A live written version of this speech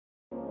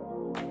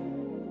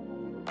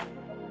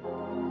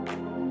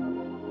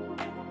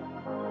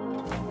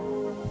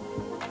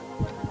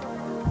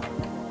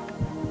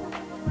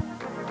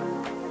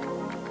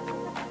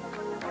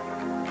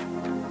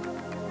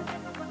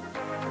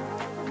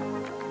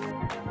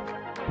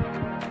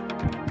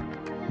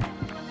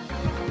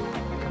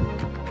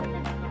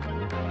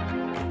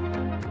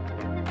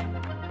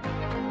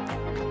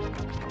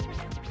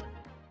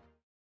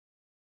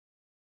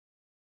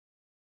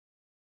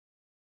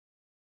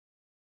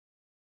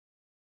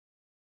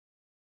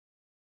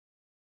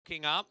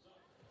backing up.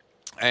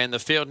 And the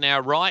field now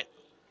right,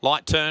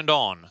 light turned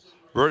on.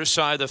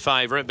 Russo the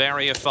favourite,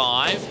 barrier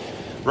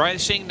 5.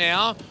 Racing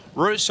now.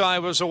 Russo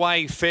was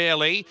away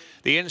fairly.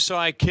 The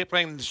inside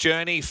Kipling's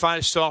Journey,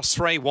 Phostos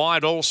 3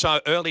 wide. Also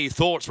Early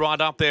Thoughts right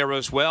up there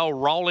as well.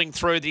 Rolling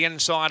through the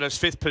inside as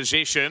 5th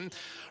position.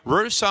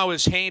 Russo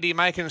is handy,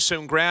 making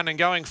some ground and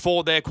going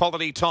forward there.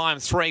 Quality Time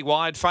 3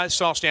 wide.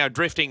 Phostos now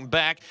drifting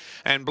back,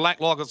 and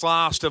Blacklog is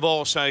last of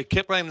all. So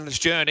Kipling's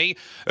Journey,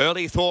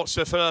 Early Thoughts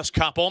the first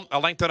couple, a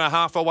length and a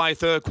half away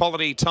third.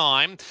 Quality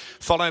Time,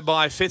 followed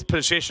by 5th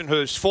position,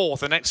 who's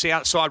 4th, and that's the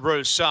outside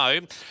Russo.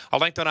 A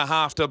length and a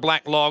half to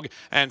Blacklog,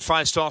 and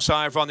Phostos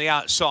over on the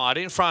outside.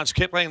 In front's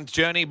Kipling's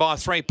Journey by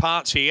 3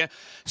 parts here.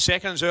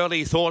 Second's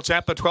Early Thoughts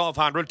at the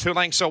 1200, 2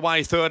 lengths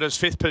away. Third is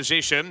 5th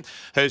position,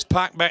 who's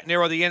parked back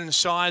nearer the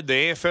inside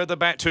there. Further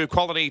back to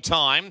Quality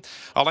Time,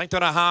 a length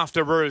and a half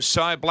to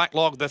Russo.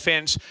 Blacklog the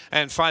fence,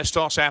 and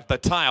Phostos at the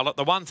tail at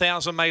the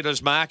 1,000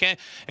 metres marker.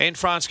 In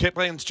front's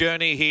Kipling's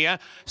Journey here.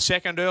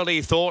 Second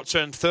Early Thoughts,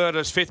 and third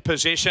is 5th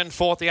position.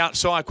 4th the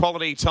outside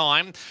Quality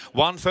Time.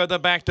 1 further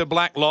back to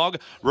Blacklog.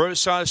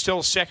 Russo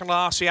still second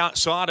last the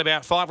outside,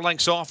 about 5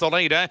 lengths off the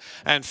leader,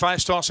 and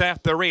Phostos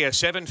at the rear.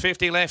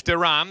 7.50 left to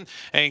run,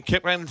 and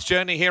Kipling's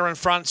Journey here in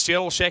front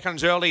still.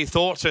 Second's Early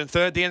Thoughts, and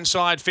third the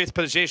inside 5th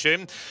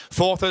position.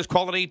 4th is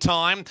Quality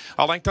Time,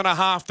 a length and a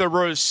half to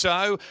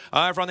Russo.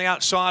 Over on the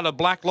outside of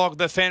Blacklog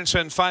the fence,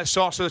 and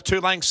Phostos is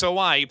 2 lengths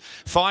away.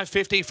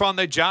 5.50 from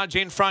the judge.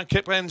 In front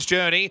Kipling's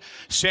Journey.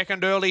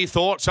 Second Early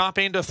Thoughts up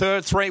into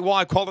third. 3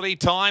 wide Quality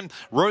Time.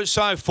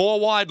 Russo 4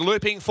 wide,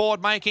 looping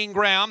forward, making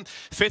ground.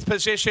 5th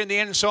position the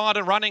inside,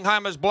 and running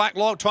home is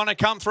Blacklog, trying to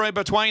come through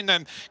between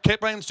them.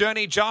 Kipling's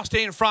Journey just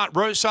in front.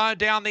 Russo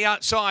down the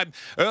outside.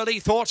 Early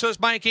Thoughts is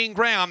making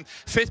ground.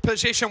 5th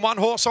position, 1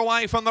 horse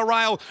away from the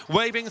rail,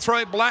 weaving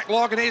through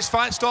Blacklog, and here's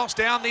Phostos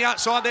down the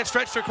outside. They're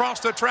stretched across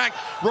the track.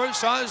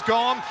 Russo's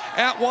gone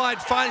out wide.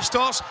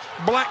 Phostos,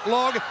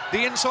 Blacklog,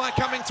 the inside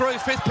coming through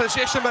 5th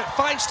position, but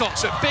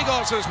Phostos at Big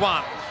Oz has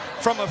won.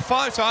 From a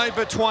photo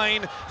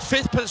between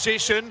 5th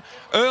position,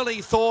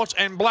 Early Thoughts,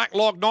 and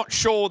Blacklog, not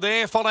sure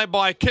there, followed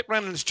by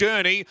Kipling's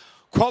Journey,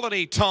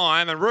 Quality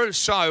Time, and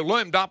Russo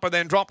loomed up and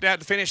then dropped out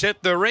to finish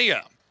at the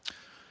rear.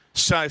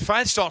 So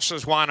Phostos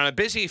has won, and a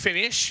busy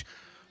finish.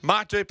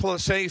 Mark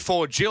Duplessis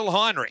for Jill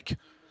Heinrich.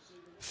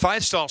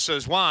 Phostos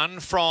has won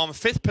from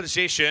 5th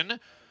position.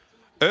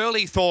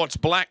 Early Thoughts,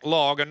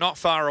 Blacklog, and not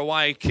far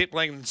away,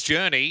 Kipling's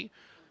Journey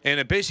in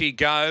a busy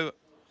go.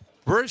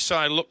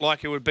 Russo looked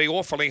like it would be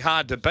awfully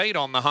hard to beat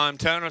on the home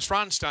turn as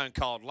run stone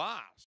cold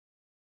last.